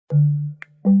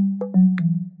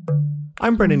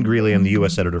I'm Brendan Greeley. I'm the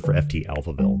U.S. editor for FT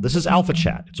Alphaville. This is Alpha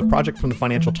Chat. It's a project from the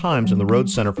Financial Times and the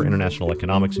Rhodes Center for International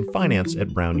Economics and Finance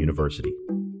at Brown University.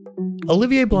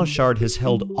 Olivier Blanchard has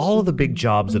held all of the big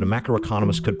jobs that a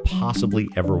macroeconomist could possibly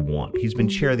ever want. He's been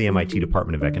chair of the MIT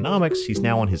Department of Economics. He's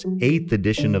now on his 8th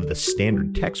edition of the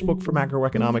standard textbook for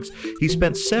macroeconomics. He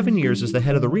spent 7 years as the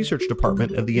head of the research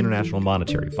department of the International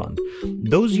Monetary Fund.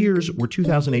 Those years were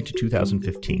 2008 to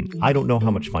 2015. I don't know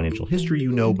how much financial history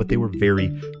you know, but they were very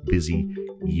busy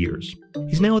years.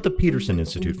 He's now at the Peterson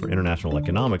Institute for International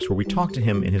Economics, where we talked to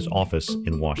him in his office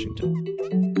in Washington.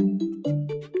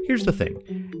 Here's the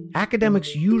thing.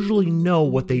 Academics usually know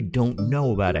what they don't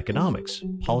know about economics.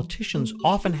 Politicians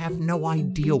often have no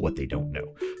idea what they don't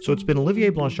know. So it's been Olivier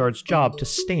Blanchard's job to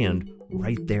stand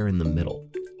right there in the middle.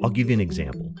 I'll give you an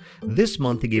example. This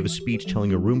month, he gave a speech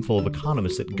telling a room full of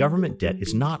economists that government debt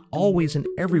is not always and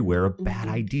everywhere a bad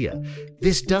idea.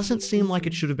 This doesn't seem like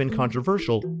it should have been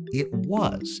controversial. It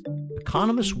was.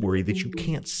 Economists worry that you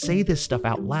can't say this stuff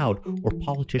out loud or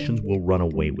politicians will run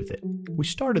away with it. We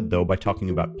started, though, by talking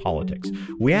about politics.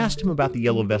 We asked him about the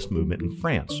Yellow Vest movement in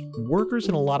France. Workers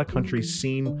in a lot of countries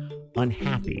seem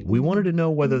unhappy. We wanted to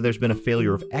know whether there's been a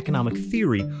failure of economic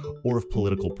theory or of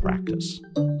political practice.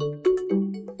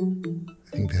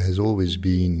 I think there has always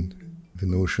been the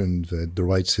notion that the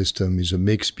right system is a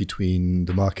mix between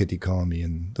the market economy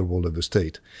and the role of the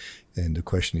state. And the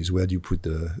question is, where do you put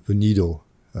the needle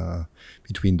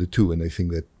between the two? And I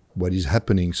think that what is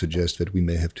happening suggests that we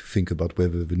may have to think about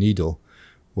whether the needle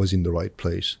was in the right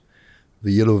place.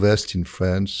 The Yellow Vest in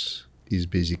France is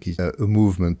basically a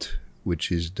movement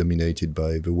which is dominated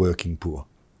by the working poor.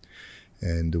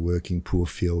 And the working poor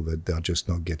feel that they're just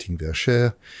not getting their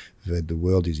share, that the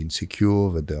world is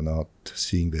insecure, that they're not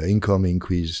seeing their income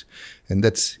increase. And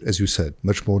that's, as you said,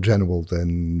 much more general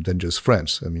than just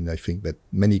France. I mean, I think that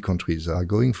many countries are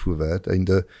going through that. And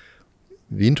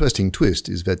the interesting twist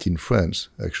is that in France,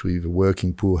 actually, the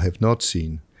working poor have not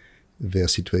seen their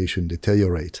situation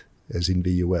deteriorate as in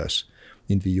the US.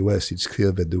 In the US, it's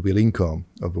clear that the real income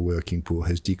of the working poor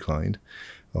has declined,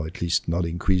 or at least not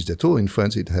increased at all. In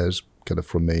France, it has kind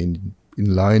of remained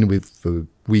in line with the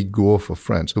weak growth of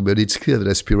France. But it's clear that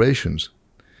aspirations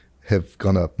have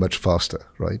gone up much faster,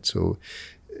 right? So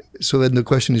then the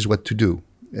question is what to do.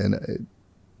 And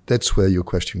that's where your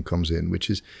question comes in, which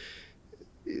is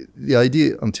the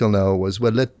idea until now was,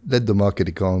 well, let the market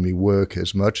economy work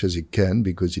as much as it can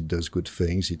because it does good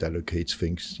things, it allocates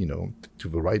things, to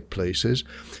the right places,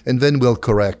 and then we'll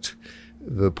correct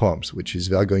the problems, which is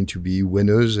there are going to be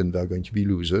winners and there are going to be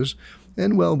losers.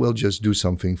 And we'll just do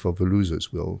something for the losers.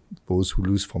 Those who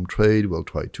lose from trade, we'll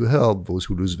try to help. Those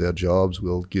who lose their jobs,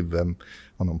 we'll give them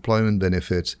unemployment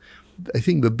benefits. I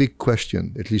think the big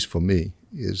question, at least for me,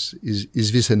 is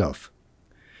this enough?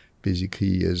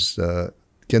 Basically,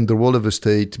 can the role of the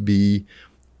state be,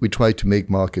 we try to make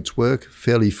markets work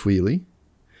fairly freely,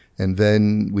 and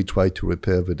then we try to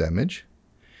repair the damage,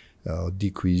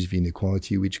 decrease the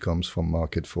inequality which comes from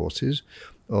market forces,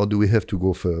 or do we have to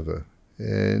go further?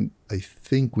 And I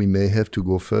think we may have to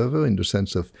go further in the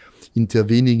sense of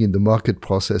intervening in the market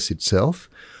process itself.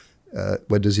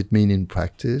 What does it mean in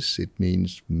practice? It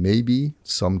means maybe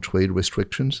some trade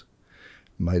restrictions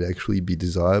might actually be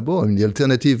desirable. I mean, the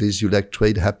alternative is you let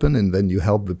trade happen and then you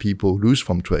help the people lose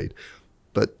from trade.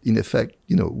 But in effect,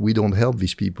 we don't help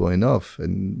these people enough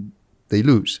and they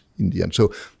lose in the end.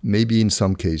 So maybe in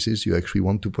some cases you actually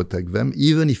want to protect them,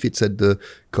 even if it's at the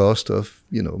cost of,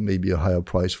 maybe a higher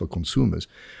price for consumers.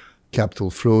 Capital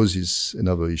flows is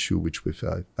another issue which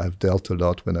I've dealt a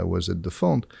lot when I was at the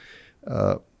fund.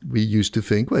 We used to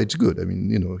think, well, it's good. I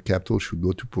mean, capital should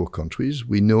go to poor countries.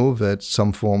 We know that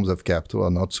some forms of capital are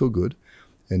not so good,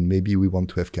 and maybe we want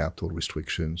to have capital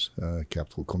restrictions,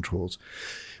 capital controls.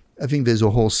 I think there's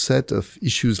a whole set of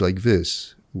issues like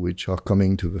this which are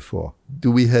coming to the fore. Do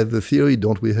we have the theory?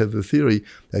 Don't we have the theory?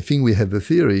 I think we have the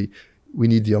theory. We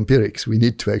need the empirics. We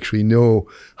need to actually know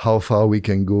how far we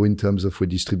can go in terms of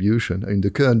redistribution. I mean,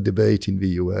 the current debate in the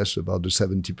US about the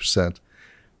 70%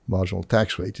 marginal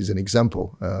tax rate is an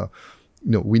example.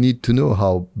 We need to know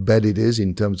how bad it is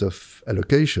in terms of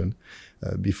allocation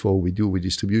before we do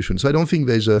redistribution. So I don't think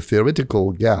there's a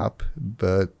theoretical gap,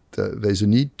 but there's a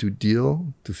need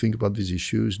to think about these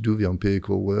issues, do the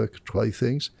empirical work, try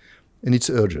things, and it's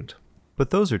urgent.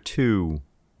 But those are two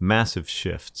massive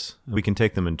shifts. We can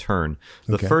take them in turn.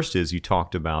 The first is you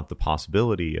talked about the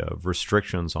possibility of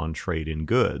restrictions on trade in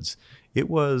goods. It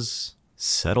was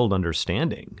settled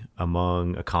understanding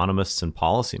among economists and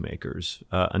policymakers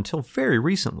until very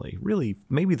recently, really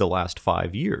maybe the last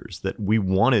 5 years, that we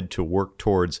wanted to work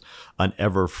towards an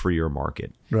ever freer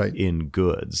market in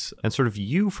goods. And sort of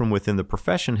you from within the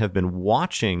profession have been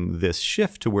watching this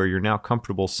shift to where you're now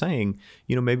comfortable saying,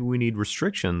 maybe we need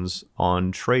restrictions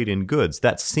on trade in goods.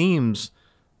 That seems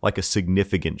like a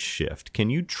significant shift. Can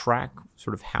you track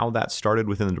sort of how that started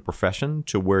within the profession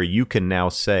to where you can now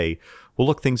say, well,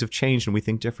 look, things have changed and we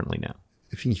think differently now?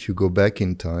 I think if you go back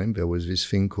in time, there was this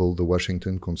thing called the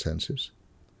Washington Consensus,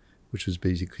 which was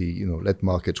basically, let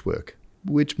markets work,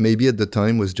 which maybe at the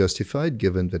time was justified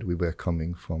given that we were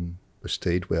coming from a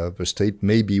state where the state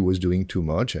maybe was doing too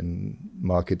much and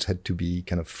markets had to be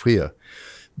kind of freer.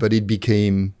 But it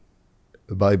became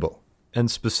a Bible. And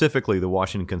specifically, the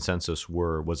Washington Consensus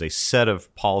was a set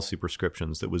of policy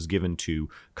prescriptions that was given to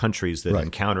countries that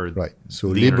encountered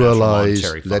So the liberalize,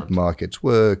 Monetary Fund. let markets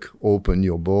work, open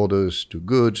your borders to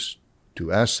goods, to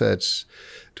assets,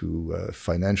 to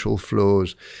financial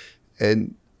flows.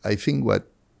 And I think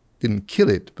what didn't kill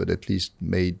it, but at least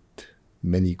made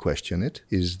many question it,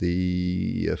 is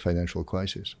the financial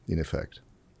crisis, in effect.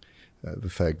 The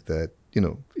fact that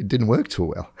it didn't work too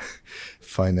well.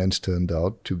 Finance turned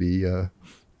out to be a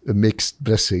mixed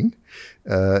blessing.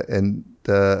 And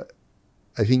I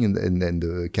think in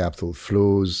the capital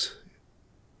flows,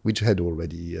 which had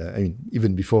already,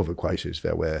 even before the crisis,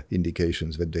 there were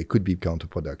indications that they could be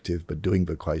counterproductive, but during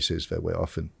the crisis, they were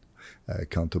often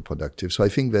counterproductive. So I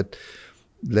think that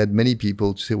led many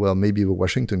people to say, well, maybe the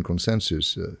Washington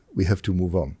Consensus, we have to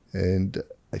move on. And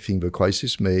I think the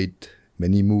crisis made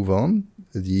many move on.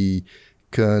 The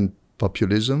current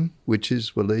populism, which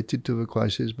is related to the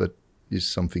crisis, but is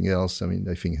something else,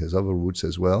 I think has other roots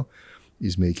as well,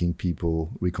 is making people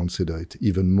reconsider it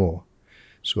even more.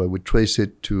 So I would trace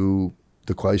it to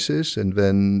the crisis and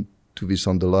then to this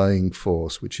underlying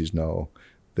force, which is now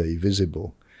very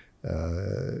visible,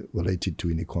 related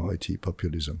to inequality,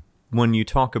 populism. When you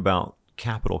talk about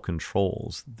capital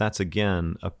controls, that's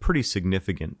again a pretty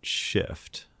significant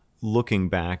shift. Looking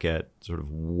back at sort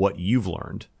of what you've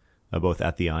learned, both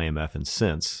at the IMF and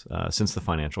since the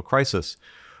financial crisis,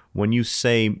 when you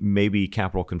say maybe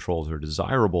capital controls are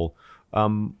desirable,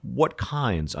 under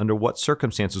what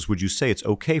circumstances would you say it's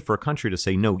okay for a country to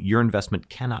say, no, your investment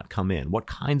cannot come in? What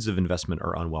kinds of investment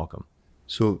are unwelcome?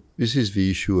 So this is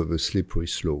the issue of a slippery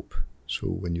slope. So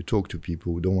when you talk to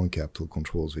people who don't want capital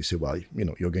controls, they say, well,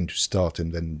 you're going to start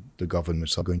and then the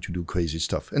governments are going to do crazy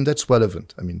stuff. And that's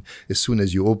relevant. As soon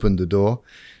as you open the door,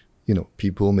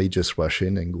 people may just rush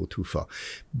in and go too far.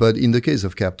 But in the case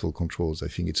of capital controls, I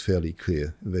think it's fairly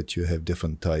clear that you have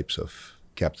different types of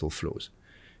capital flows.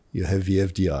 You have the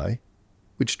FDI,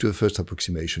 which to a first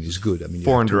approximation is good.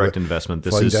 Foreign direct investment.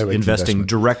 This is investing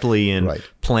directly in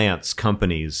plants,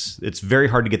 companies. It's very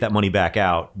hard to get that money back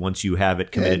out once you have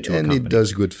it committed to a company. And it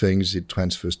does good things. It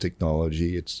transfers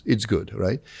technology. It's good,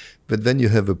 right? But then you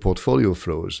have the portfolio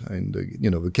flows and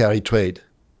the carry trade.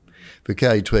 The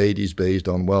carry trade is based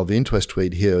on, well, the interest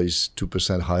rate here is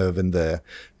 2% higher than there.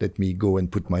 Let me go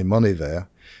and put my money there.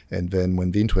 And then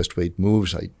when the interest rate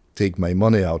moves, I take my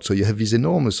money out. So you have these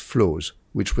enormous flows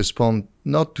which respond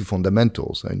not to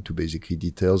fundamentals and to basically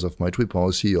details of monetary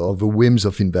policy or the whims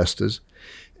of investors.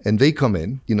 And they come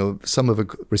in, some of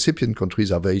the recipient countries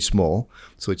are very small,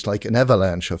 so it's like an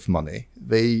avalanche of money.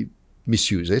 They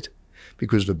misuse it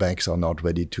because the banks are not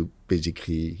ready to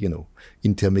basically,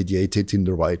 intermediate it in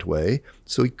the right way.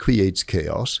 So it creates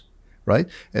chaos, right?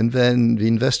 And then the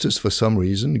investors, for some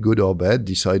reason, good or bad,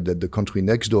 decide that the country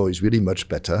next door is really much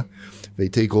better. They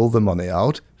take all the money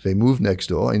out, they move next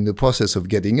door. In the process of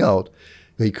getting out,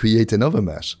 they create another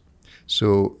mess.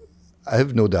 So I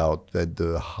have no doubt that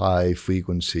the high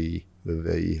frequency,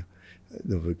 the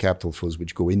capital flows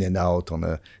which go in and out on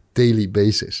a daily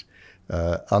basis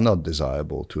are not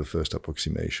desirable to a first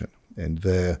approximation. And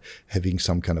there having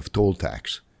some kind of toll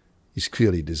tax is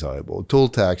clearly desirable. Toll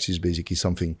tax is basically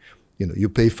something, you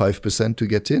pay 5% to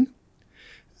get in.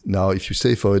 Now, if you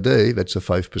stay for a day, that's a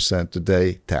 5% a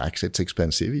day tax. It's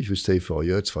expensive. If you stay for a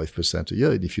year, it's 5% a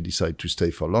year. And if you decide to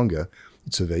stay for longer,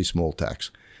 it's a very small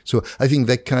tax. So I think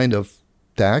that kind of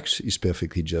tax is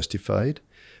perfectly justified.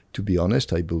 To be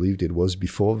honest, I believed it was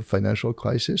before the financial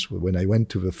crisis. When I went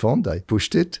to the fund, I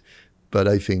pushed it. But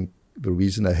I think the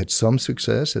reason I had some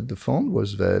success at the fund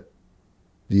was that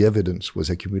the evidence was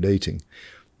accumulating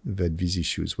that these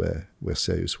issues were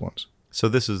serious ones. So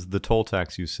this is the toll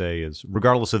tax, you say, is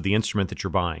regardless of the instrument that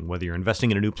you're buying, whether you're investing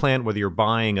in a new plant, whether you're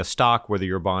buying a stock, whether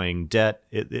you're buying debt.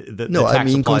 The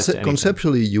tax applies to anything.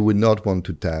 Conceptually, you would not want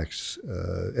to tax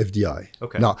FDI.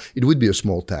 Okay. Now, it would be a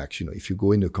small tax. If you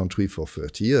go in a country for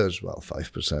 30 years, well,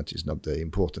 5% is not very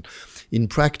important. In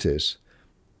practice,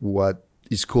 what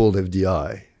is called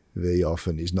FDI very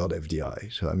often is not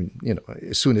FDI. So,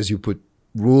 as soon as you put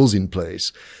rules in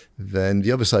place, then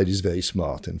the other side is very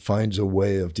smart and finds a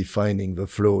way of defining the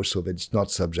flow so that it's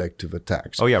not subject to the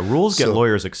tax. Oh, yeah. Rules get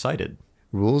lawyers excited.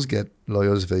 Rules get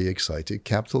lawyers very excited.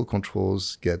 Capital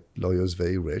controls get lawyers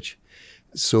very rich.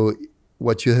 So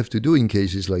what you have to do in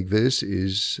cases like this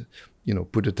is,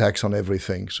 put a tax on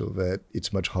everything so that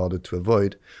it's much harder to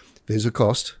avoid. There's a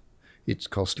cost. It's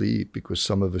costly because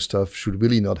some of the stuff should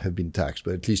really not have been taxed,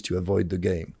 but at least you avoid the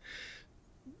game.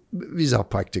 These are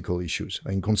practical issues.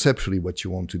 Conceptually, what you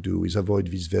want to do is avoid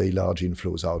these very large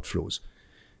inflows, outflows,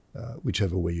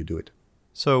 whichever way you do it.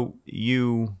 So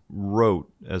you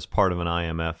wrote, as part of an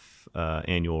IMF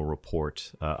annual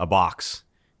report, a box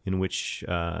in which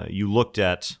you looked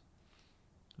at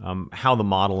how the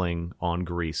modeling on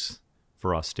Greece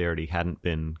for austerity hadn't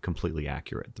been completely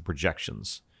accurate, the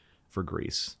projections for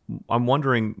Greece. I'm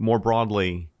wondering more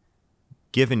broadly,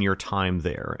 given your time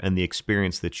there and the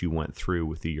experience that you went through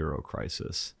with the Euro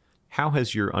crisis, how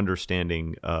has your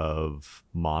understanding of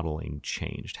modeling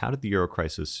changed? How did the Euro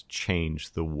crisis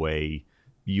change the way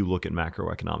you look at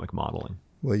macroeconomic modeling?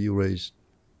 Well, you raised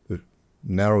a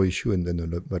narrow issue and then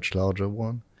a much larger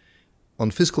one.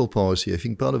 On fiscal policy, I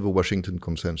think part of the Washington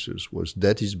consensus was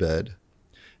debt is bad,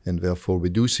 and therefore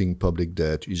reducing public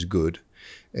debt is good.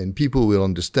 And people will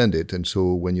understand it. And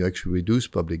so when you actually reduce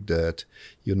public debt,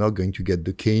 you're not going to get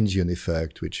the Keynesian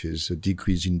effect, which is a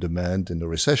decrease in demand and a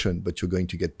recession, but you're going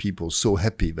to get people so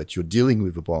happy that you're dealing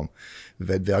with the problem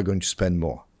that they are going to spend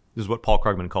more. This is what Paul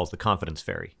Krugman calls the confidence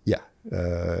fairy. Yeah.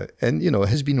 And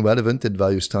has been relevant at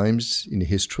various times in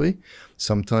history.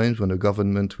 Sometimes when a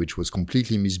government which was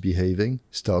completely misbehaving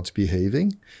starts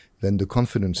behaving, then the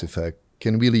confidence effect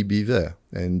can really be there.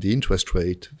 And the interest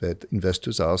rate that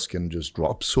investors ask can just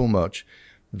drop so much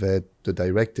that the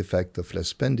direct effect of less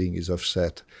spending is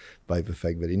offset by the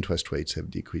fact that interest rates have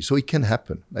decreased. So it can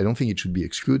happen. I don't think it should be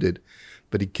excluded,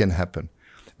 but it can happen.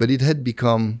 But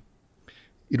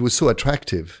it was so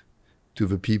attractive to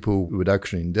the people with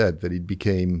reduction in debt that it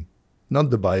became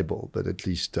not the Bible, but at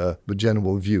least the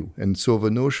general view. And so the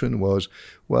notion was,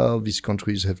 well, these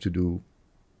countries have to do,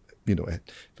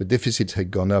 the deficits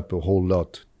had gone up a whole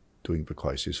lot during the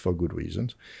crisis for good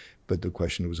reasons. But the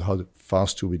question was how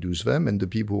fast to reduce them. And the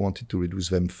people who wanted to reduce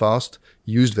them fast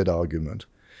used that argument.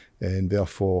 And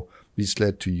therefore, this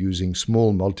led to using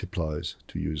small multipliers,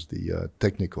 to use the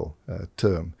technical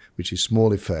term, which is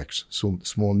small effects, so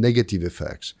small negative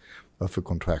effects of a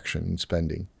contraction in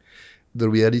spending. The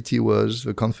reality was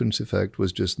the confidence effect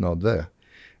was just not there.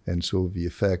 And so the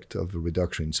effect of the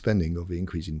reduction in spending, of the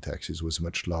increase in taxes, was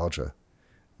much larger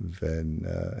than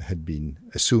had been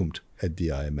assumed at the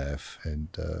IMF and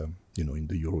in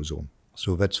the Eurozone.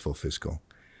 So that's for fiscal.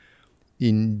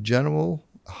 In general,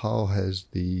 how has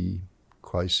the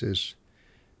crisis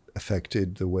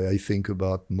affected the way I think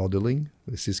about modeling?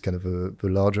 This is kind of a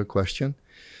larger question.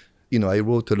 I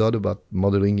wrote a lot about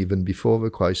modeling even before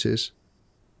the crisis.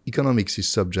 Economics is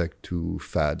subject to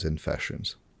fads and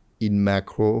fashions. In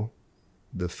macro,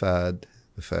 the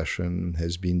fashion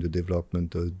has been the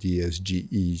development of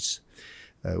DSGEs,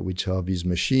 which are these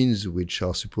machines which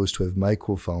are supposed to have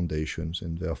micro foundations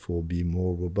and therefore be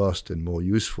more robust and more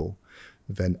useful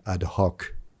than ad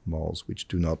hoc models, which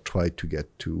do not try to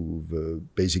get to the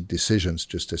basic decisions,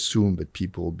 just assume that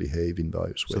people behave in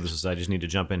various ways. So this is, I just need to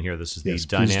jump in here. This is the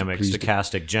dynamic,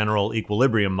 stochastic, general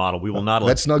equilibrium model. We will not...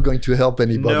 That's not going to help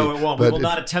anybody. No, it won't. We will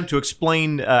not attempt to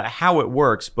explain how it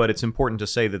works, but it's important to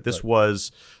say that this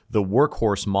was the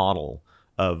workhorse model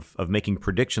of making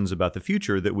predictions about the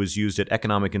future that was used at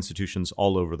economic institutions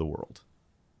all over the world,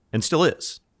 and still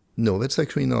is. No, that's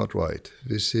actually not right.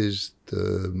 This is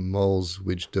the models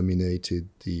which dominated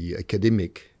the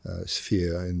academic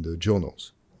sphere and the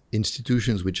journals.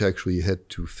 Institutions which actually had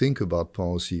to think about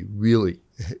policy really,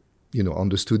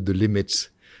 understood the limits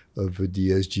of the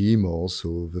DSGE model.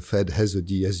 So the Fed has a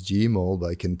DSGE model, but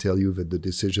I can tell you that the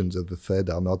decisions of the Fed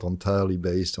are not entirely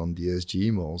based on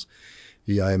DSGE models.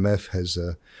 The IMF has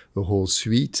a whole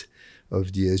suite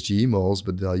of DSGE models,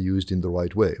 but they are used in the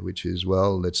right way, which is,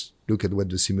 well, let's look at what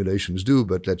the simulations do,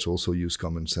 but let's also use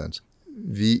common sense.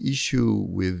 The issue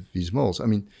with these models,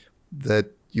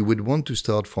 that you would want to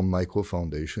start from micro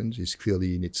foundations is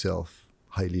clearly in itself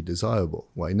highly desirable.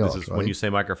 Why not? This is, right? When you say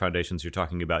micro foundations, you're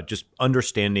talking about just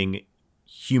understanding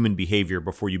human behavior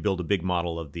before you build a big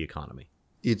model of the economy?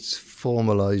 It's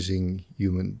formalizing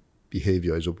human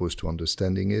behavior as opposed to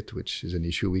understanding it, which is an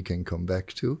issue we can come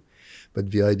back to.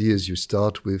 But the idea is you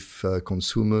start with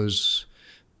consumers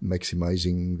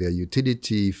maximizing their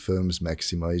utility, firms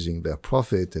maximizing their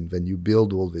profit, and then you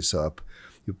build all this up.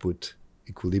 You put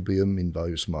equilibrium in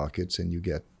various markets and you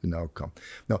get an outcome.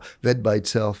 Now, that by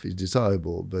itself is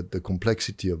desirable, but the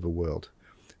complexity of the world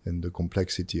and the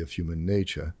complexity of human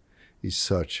nature is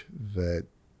such that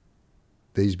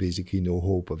there's basically no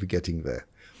hope of getting there.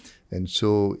 And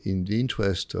so in the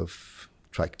interest of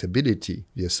tractability,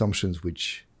 the assumptions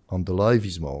which underlie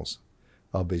these models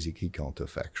are basically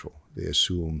counterfactual. They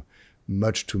assume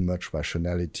much too much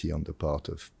rationality on the part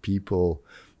of people,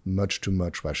 much too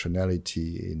much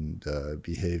rationality in the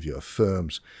behavior of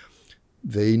firms.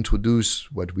 They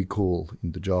introduce what we call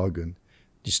in the jargon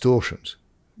distortions,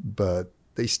 but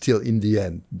they still in the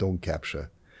end don't capture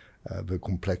the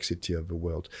complexity of the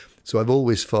world. So I've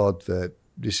always thought that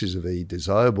this is a very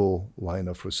desirable line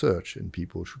of research and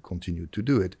people should continue to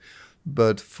do it.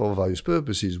 But for various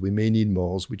purposes, we may need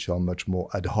models which are much more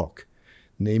ad hoc.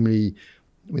 Namely,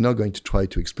 we're not going to try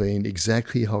to explain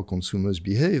exactly how consumers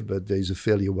behave, but there is a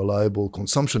fairly reliable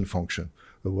consumption function,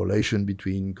 a relation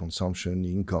between consumption,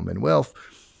 income, and wealth.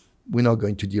 We're not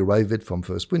going to derive it from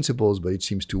first principles, but it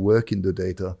seems to work in the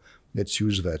data. Let's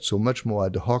use that. So much more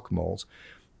ad hoc models,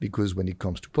 because when it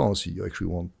comes to policy, you actually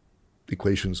want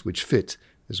equations which fit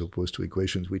as opposed to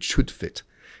equations which should fit,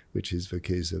 which is the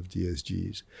case of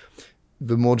DSGs.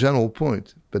 The more general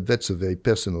point, but that's a very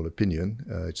personal opinion,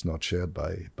 it's not shared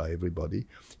by everybody,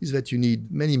 is that you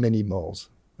need many, many models.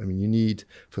 I mean, you need,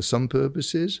 for some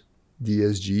purposes,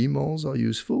 DSG models are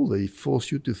useful. They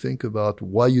force you to think about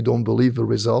why you don't believe the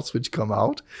results which come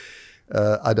out.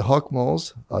 Ad hoc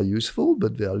models are useful,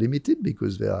 but they are limited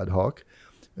because they are ad hoc.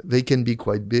 They can be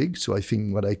quite big. So I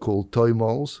think what I call toy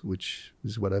models, which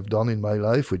is what I've done in my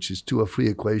life, which is 2 or 3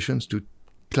 equations to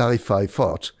clarify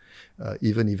thought,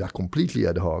 even if they're completely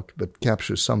ad hoc, but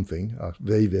capture something, are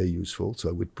very, very useful. So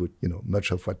I would put,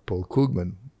 much of what Paul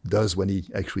Krugman does when he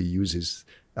actually uses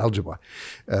algebra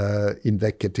in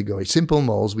that category. Simple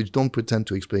models which don't pretend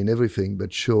to explain everything,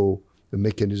 but show the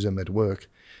mechanism at work.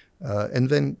 And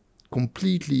then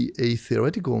completely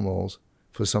atheoretical models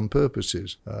for some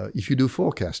purposes. If you do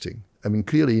forecasting,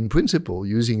 clearly in principle,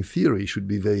 using theory should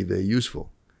be very, very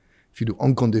useful. If you do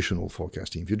unconditional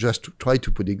forecasting, if you just try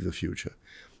to predict the future.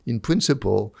 In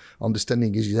principle,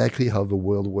 understanding exactly how the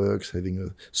world works, having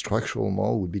a structural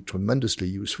model would be tremendously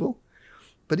useful.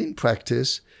 But in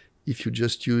practice, if you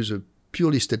just use a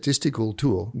purely statistical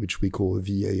tool, which we call a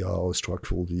VAR or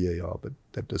structural VAR, but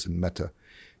that doesn't matter,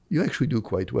 you actually do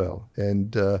quite well.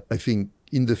 And I think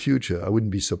in the future, I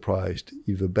wouldn't be surprised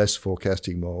if the best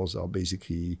forecasting models are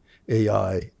basically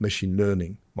AI, machine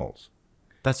learning models.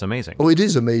 That's amazing. Oh, it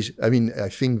is amazing. I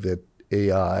think that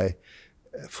AI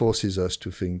forces us to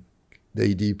think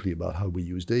very deeply about how we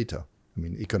use data.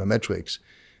 Econometrics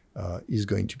is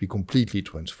going to be completely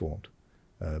transformed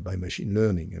by machine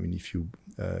learning. If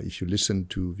you listen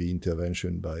to the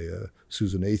intervention by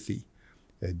Susan Athey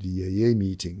at the AA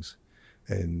meetings,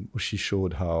 and she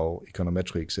showed how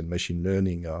econometrics and machine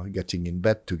learning are getting in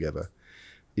bed together,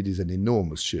 it is an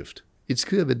enormous shift. It's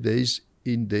clear that there is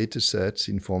in data sets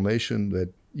information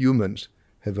that humans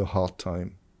have a hard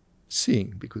time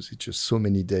seeing because it's just so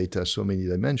many data, so many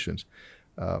dimensions.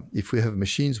 If we have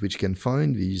machines which can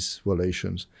find these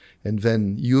relations and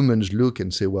then humans look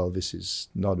and say, well, this is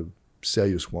not a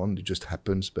serious one, it just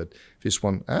happens, but this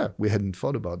one, we hadn't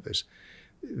thought about this.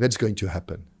 That's going to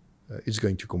happen. It's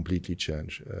going to completely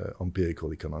change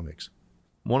empirical economics.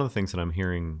 One of the things that I'm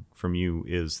hearing from you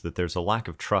is that there's a lack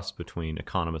of trust between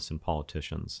economists and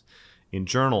politicians. In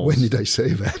journals... When did I say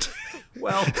that?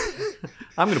 Well,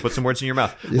 I'm going to put some words in your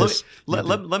mouth. Yes,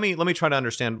 let me try to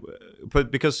understand,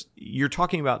 but because you're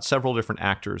talking about several different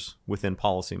actors within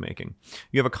policymaking.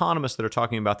 You have economists that are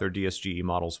talking about their DSGE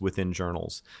models within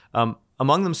journals.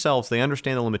 Among themselves, they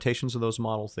understand the limitations of those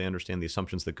models. They understand the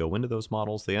assumptions that go into those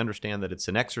models. They understand that it's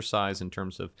an exercise in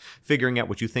terms of figuring out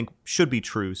what you think should be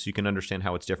true so you can understand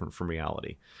how it's different from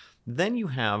reality. Then you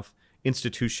have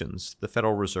institutions, the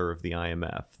Federal Reserve, the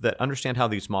IMF, that understand how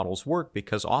these models work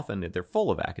because often they're full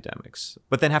of academics,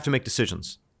 but then have to make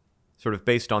decisions sort of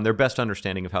based on their best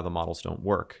understanding of how the models don't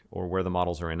work or where the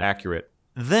models are inaccurate.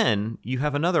 Then you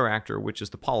have another actor, which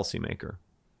is the policymaker,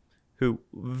 who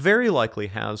very likely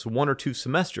has 1 or 2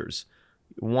 semesters,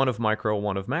 one of micro,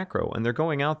 one of macro, and they're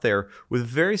going out there with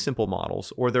very simple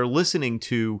models, or they're listening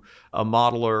to a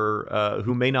modeler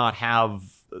who may not have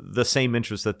the same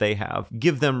interests that they have,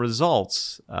 give them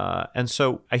results. And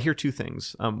so I hear 2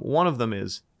 things. One of them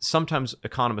is sometimes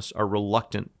economists are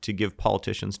reluctant to give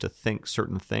politicians to think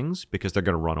certain things because they're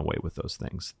going to run away with those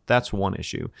things. That's one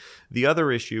issue. The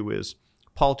other issue is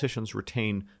politicians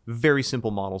retain very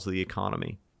simple models of the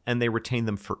economy, and they retain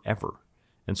them forever.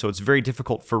 And so it's very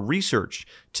difficult for research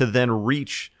to then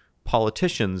reach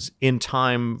politicians in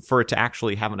time for it to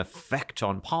actually have an effect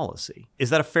on policy. Is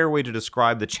that a fair way to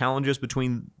describe the challenges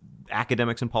between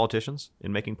academics and politicians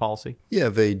in making policy? Yeah,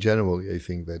 very generally, I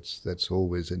think that's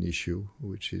always an issue,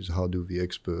 which is how do the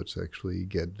experts actually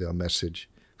get their message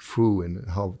through, and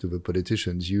how do the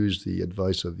politicians use the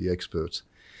advice of the experts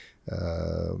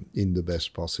in the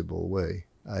best possible way.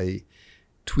 I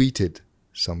tweeted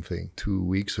something 2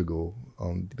 weeks ago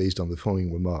based on the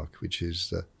following remark, which is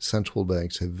that central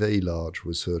banks have very large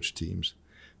research teams.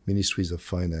 Ministries of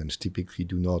finance typically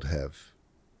do not have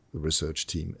a research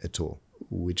team at all,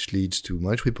 which leads to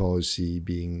monetary policy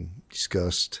being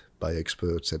discussed by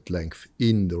experts at length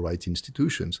in the right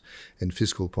institutions, and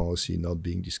fiscal policy not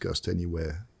being discussed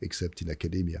anywhere except in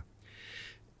academia.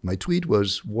 My tweet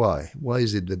was, why? Why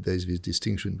is it that there's this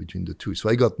distinction between the two? So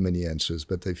I got many answers,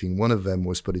 but I think one of them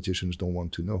was politicians don't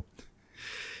want to know.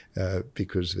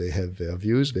 Because they have their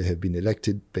views, they have been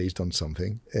elected based on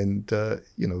something, and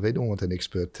they don't want an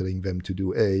expert telling them to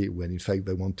do A when in fact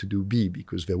they want to do B,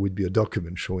 because there would be a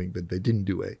document showing that they didn't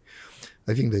do A.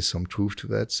 I think there's some truth to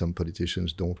that. Some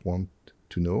politicians don't want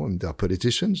to know, and they're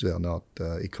politicians, they're not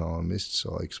economists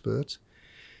or experts.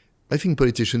 I think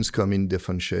politicians come in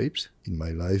different shapes. In my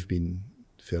life, been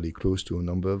fairly close to a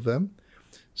number of them.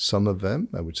 Some of them,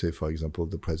 I would say, for example,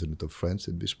 the president of France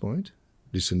at this point,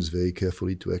 listens very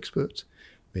carefully to experts,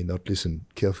 may not listen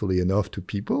carefully enough to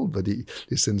people, but he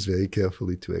listens very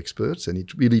carefully to experts, and he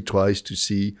really tries to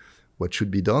see what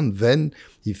should be done. Then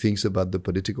he thinks about the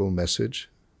political message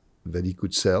that he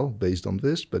could sell based on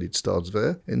this, but it starts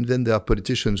there. And then there are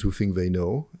politicians who think they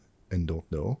know and don't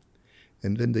know,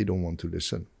 and then they don't want to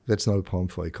listen. That's not a problem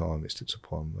for economists, it's a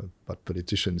problem about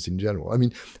politicians in general. I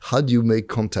mean, how do you make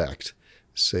contact,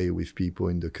 say, with people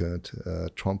in the current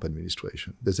Trump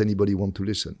administration? Does anybody want to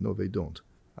listen? No, they don't.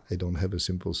 I don't have a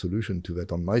simple solution to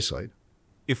that on my side.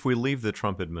 If we leave the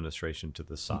Trump administration to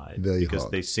the side, very because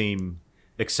hard. They seem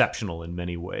exceptional in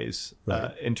many ways,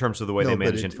 Right. In terms of the way they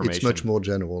manage information. It's much more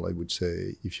general, I would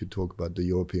say, if you talk about the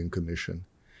European Commission.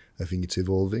 I think it's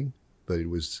evolving, but it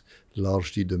was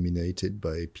largely dominated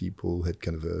by people who had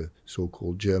kind of a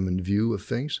so-called German view of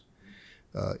things.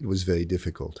 It was very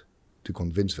difficult to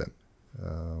convince them.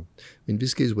 In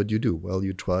this case, what do you do? Well,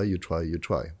 you try.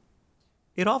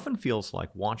 It often feels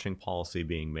like watching policy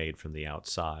being made from the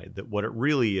outside, that what it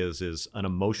really is an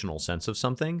emotional sense of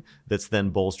something that's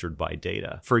then bolstered by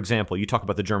data. For example, you talk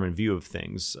about the German view of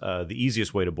things. The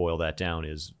easiest way to boil that down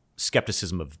is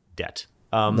skepticism of debt.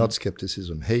 Not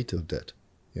skepticism, hate of debt.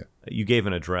 Yeah. You gave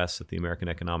an address at the American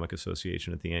Economic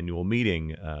Association at the annual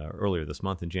meeting earlier this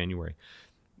month in January,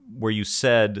 where you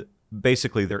said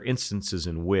basically there are instances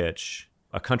in which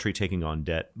a country taking on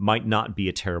debt might not be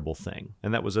a terrible thing.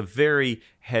 And that was a very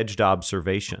hedged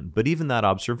observation. But even that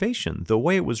observation, the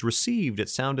way it was received, it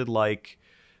sounded like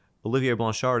Olivier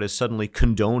Blanchard is suddenly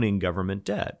condoning government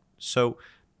debt. So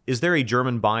is there a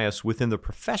German bias within the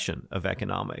profession of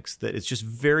economics that it's just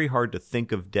very hard to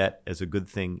think of debt as a good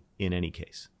thing in any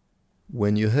case?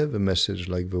 When you have a message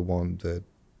like the one that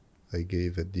I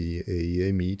gave at the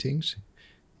AEA meetings,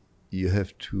 you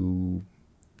have to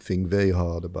think very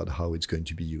hard about how it's going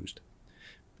to be used.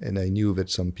 And I knew that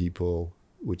some people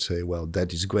would say, well,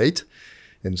 that is great.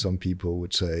 And some people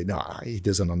would say, no, he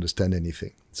doesn't understand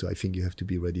anything. So I think you have to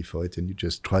be ready for it, and you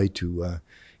just try to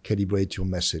calibrate your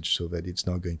message so that it's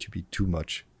not going to be too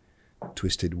much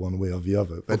twisted one way or the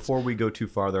other. Before we go too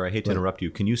far there, I hate to interrupt you.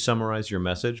 Can you summarize your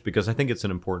message? Because I think it's an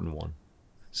important one.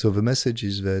 So the message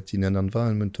is that in an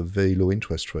environment of very low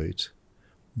interest rates,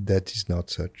 that is not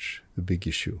such a big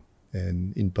issue.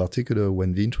 And in particular,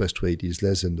 when the interest rate is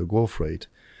less than the growth rate,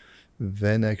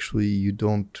 then actually you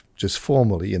don't just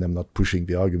formally, and I'm not pushing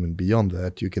the argument beyond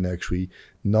that, you can actually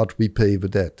not repay the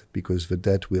debt, because the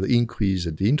debt will increase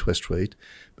at the interest rate,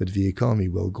 but the economy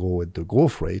will grow at the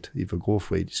growth rate. If the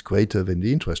growth rate is greater than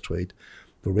the interest rate,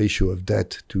 the ratio of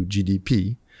debt to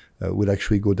GDP will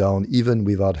actually go down even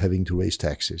without having to raise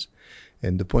taxes.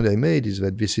 And the point I made is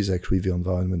that this is actually the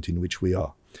environment in which we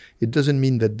are. It doesn't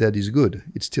mean that debt is good.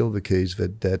 It's still the case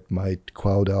that debt might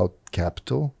crowd out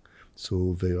capital,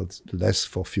 so there's less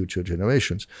for future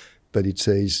generations. But it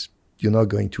says you're not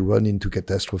going to run into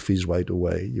catastrophes right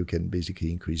away. You can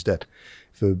basically increase debt.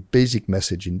 The basic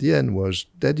message in the end was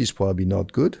debt is probably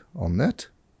not good on net,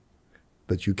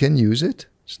 but you can use it.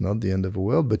 It's not the end of the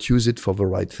world, but use it for the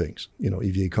right things.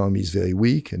 If the economy is very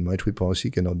weak and monetary policy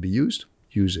cannot be used,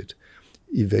 use it.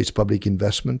 If there is public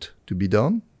investment to be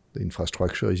done, the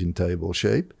infrastructure is in terrible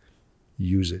shape,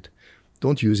 use it.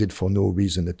 Don't use it for no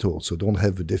reason at all. So don't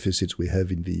have the deficits we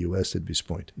have in the US at this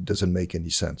point. It doesn't make any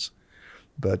sense.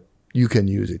 But you can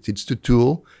use it. It's the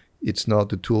tool. It's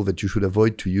not a tool that you should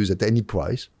avoid to use at any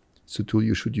price. It's a tool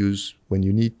you should use when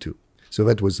you need to. So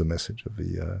that was the message of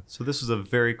the... So this is a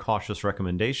very cautious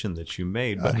recommendation that you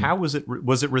made. But how was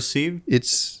it received?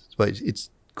 It's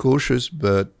cautious,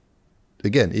 but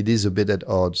again, it is a bit at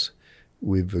odds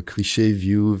with the cliché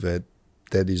view that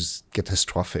is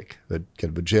catastrophic, that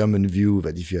kind of a German view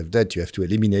that if you have that, you have to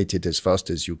eliminate it as fast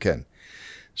as you can.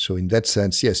 So in that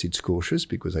sense, yes, it's cautious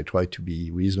because I try to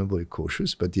be reasonably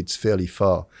cautious, but it's fairly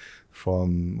far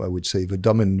from, I would say, the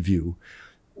dominant view.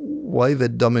 Why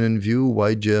that dominant view?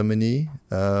 Why Germany?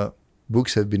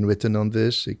 Books have been written on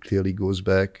this. It clearly goes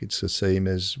back. It's the same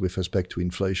as with respect to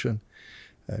inflation.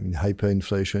 I mean,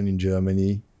 hyperinflation in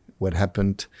Germany. What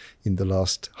happened in the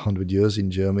last 100 years in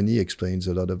Germany explains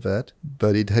a lot of that.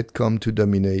 But it had come to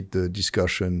dominate the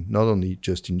discussion, not only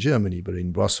just in Germany, but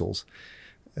in Brussels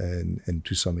and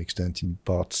to some extent in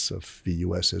parts of the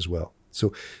US as well.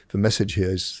 So the message here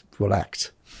is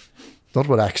relax. Not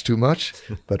relax too much,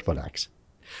 but relax.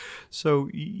 So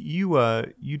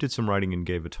you did some writing and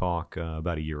gave a talk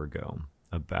about a year ago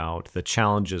about the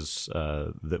challenges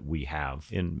that we have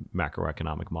in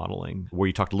macroeconomic modeling, where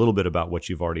you talked a little bit about what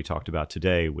you've already talked about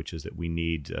today, which is that we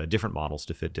need different models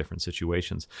to fit different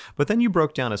situations. But then you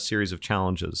broke down a series of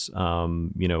challenges,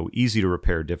 easy to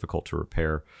repair, difficult to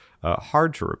repair,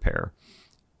 hard to repair.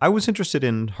 I was interested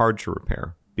in hard to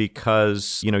repair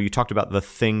because, you talked about the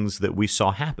things that we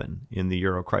saw happen in the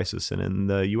Euro crisis and in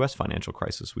the U.S. financial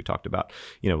crisis. We talked about,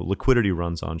 liquidity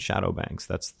runs on shadow banks.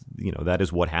 That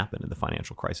is what happened in the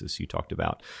financial crisis. You talked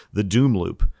about the doom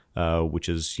loop, which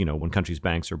is, when countries'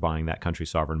 banks are buying that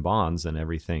country's sovereign bonds and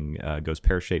everything goes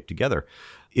pear-shaped together.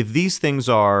 If these things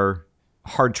are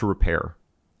hard to repair,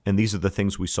 and these are the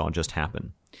things we saw just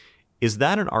happen, is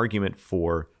that an argument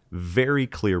for very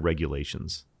clear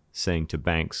regulations saying to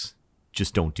banks,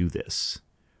 just don't do this,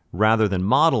 rather than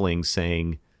modeling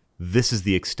saying, this is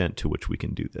the extent to which we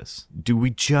can do this? Do we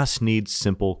just need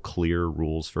simple, clear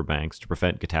rules for banks to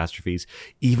prevent catastrophes,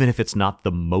 even if it's not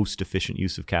the most efficient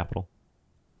use of capital?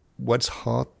 What's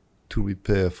hard to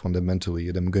repair fundamentally,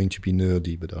 and I'm going to be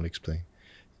nerdy, but I'll explain,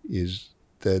 is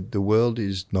that the world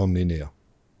is non-linear.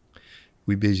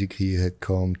 We basically had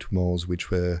come to models which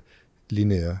were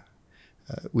linear,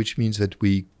 which means that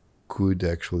we could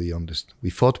actually understand. We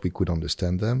thought we could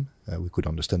understand them. We could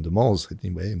understand the models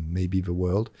anyway, maybe the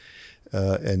world.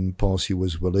 And policy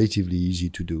was relatively easy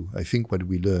to do. I think what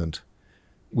we learned,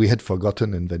 we had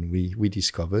forgotten and then we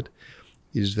discovered,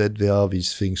 is that there are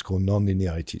these things called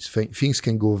non-linearities. Things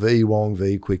can go very wrong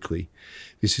very quickly.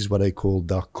 This is what I call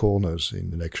dark corners in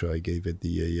the lecture I gave at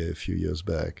the EAA a few years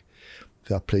back.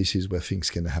 There are places where things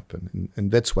can happen.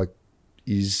 And that's what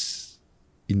is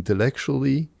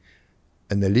intellectually,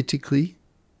 analytically,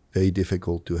 very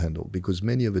difficult to handle, because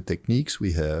many of the techniques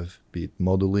we have, be it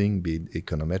modeling, be it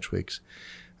econometrics,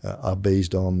 are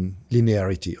based on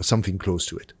linearity or something close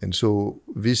to it. And so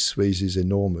this raises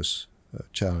enormous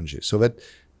challenges. So that's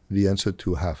the answer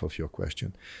to half of your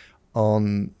question.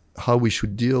 On how we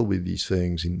should deal with these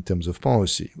things in terms of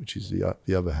policy, which is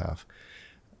the other half,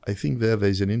 I think there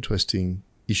is an interesting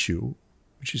issue,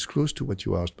 which is close to what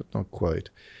you asked, but not quite,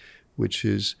 which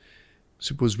is,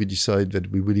 suppose we decide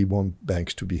that we really want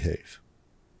banks to behave.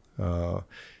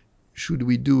 Should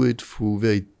we do it through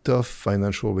very tough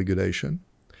financial regulation,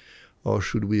 or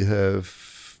should we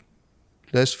have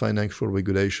less financial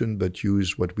regulation but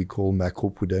use what we call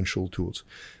macroprudential tools?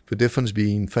 The difference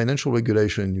being financial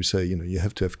regulation, you say, you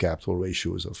have to have capital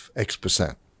ratios of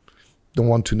X%. Don't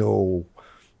want to know,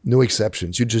 no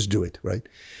exceptions, you just do it, right?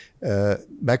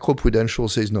 Macroprudential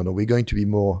says, no, we're going to be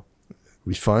more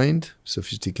refined,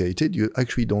 sophisticated. You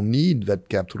actually don't need that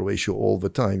capital ratio all the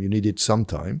time. You need it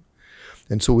sometime.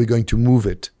 And so we're going to move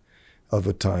it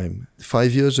over time.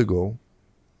 5 years ago,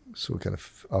 so kind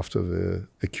of after the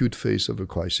acute phase of the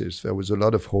crisis, there was a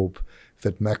lot of hope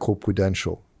that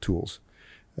macroprudential tools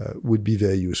would be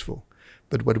very useful.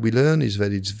 But what we learn is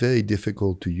that it's very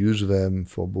difficult to use them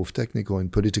for both technical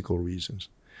and political reasons.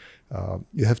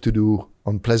 You have to do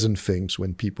unpleasant things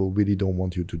when people really don't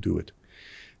want you to do it.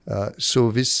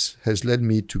 So this has led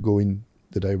me to go in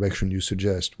the direction you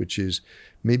suggest, which is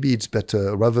maybe it's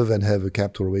better, rather than have a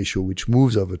capital ratio which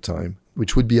moves over time,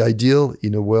 which would be ideal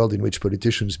in a world in which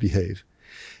politicians behave.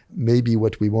 Maybe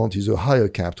what we want is a higher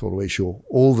capital ratio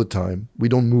all the time. We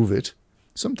don't move it.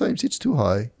 Sometimes it's too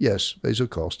high. Yes, there's a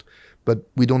cost. But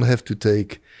we don't have to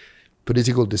take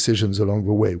political decisions along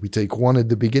the way. We take one at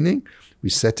the beginning, we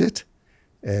set it,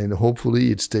 and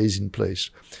hopefully it stays in place.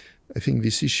 I think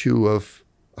this issue of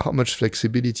how much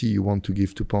flexibility you want to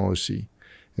give to policy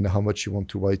and how much you want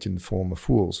to write in the form of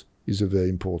rules is a very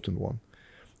important one.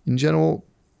 In general,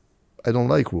 I don't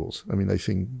like rules. I mean, I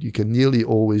think you can nearly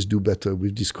always do better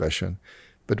with discretion.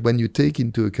 But when you take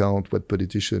into account what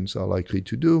politicians are likely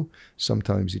to do,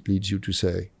 sometimes it leads you to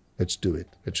say, let's do it.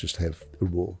 Let's just have a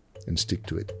rule and stick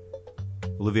to it.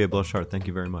 Olivier Blanchard, thank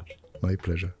you very much. My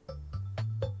pleasure.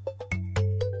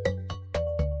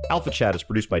 Alpha Chat is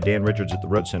produced by Dan Richards at the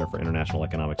Rhodes Center for International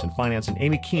Economics and Finance and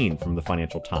Amy Keene from the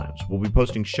Financial Times. We'll be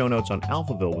posting show notes on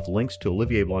Alphaville with links to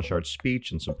Olivier Blanchard's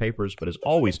speech and some papers, but as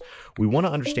always, we want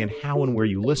to understand how and where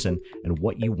you listen and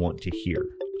what you want to hear.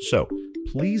 So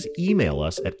please email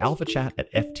us at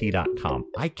alphachat@ft.com.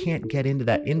 I can't get into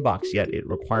that inbox yet. It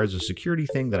requires a security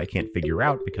thing that I can't figure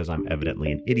out because I'm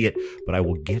evidently an idiot, but I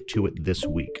will get to it this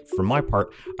week. For my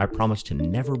part, I promise to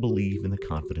never believe in the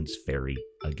confidence fairy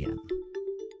again.